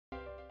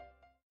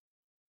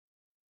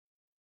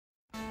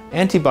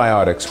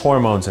Antibiotics,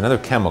 hormones, and other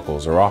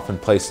chemicals are often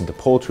placed into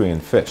poultry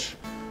and fish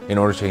in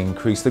order to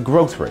increase the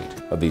growth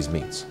rate of these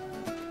meats.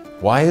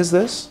 Why is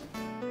this?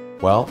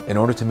 Well, in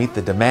order to meet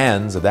the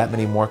demands of that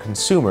many more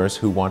consumers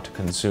who want to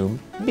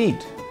consume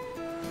meat.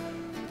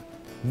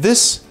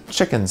 This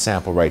chicken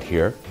sample right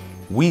here,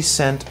 we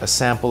sent a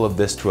sample of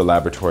this to a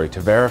laboratory to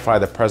verify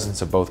the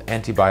presence of both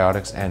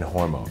antibiotics and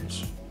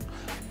hormones.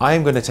 I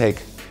am going to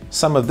take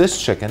some of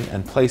this chicken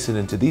and place it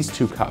into these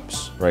 2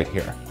 cups right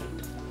here.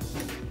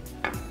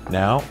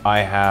 Now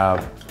I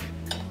have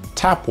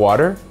tap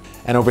water,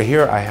 and over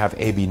here I have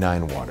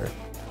AB9 water.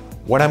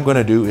 What I'm going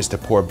to do is to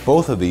pour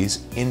both of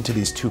these into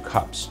these 2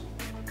 cups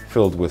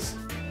filled with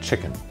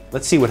chicken.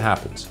 Let's see what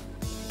happens.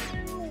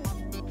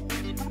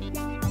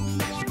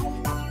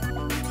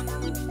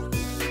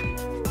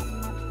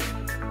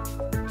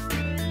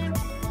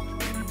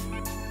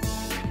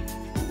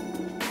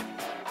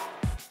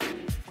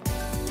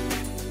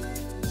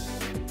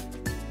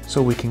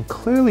 So we can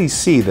clearly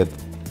see that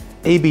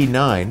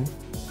AB9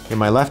 in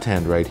my left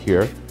hand right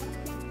here,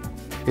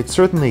 it's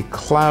certainly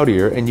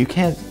cloudier and you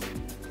can't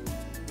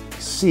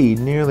see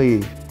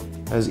nearly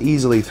as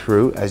easily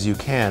through as you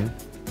can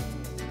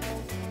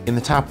in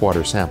the tap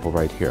water sample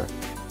right here.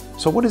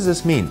 So what does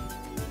this mean?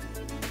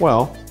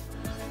 Well,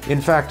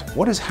 in fact,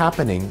 what is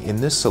happening in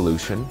this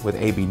solution with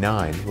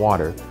AB9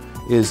 water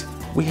is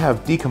we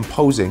have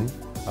decomposing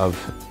of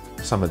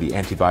some of the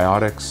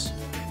antibiotics,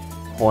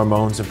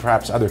 hormones, and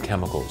perhaps other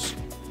chemicals.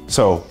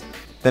 So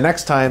the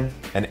next time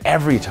and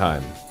every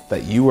time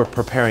that you are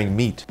preparing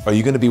meat, are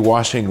you going to be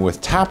washing with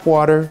tap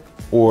water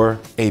or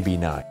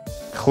AB9?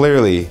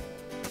 Clearly,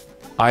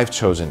 I've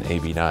chosen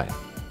AB9.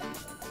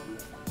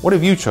 What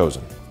have you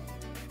chosen?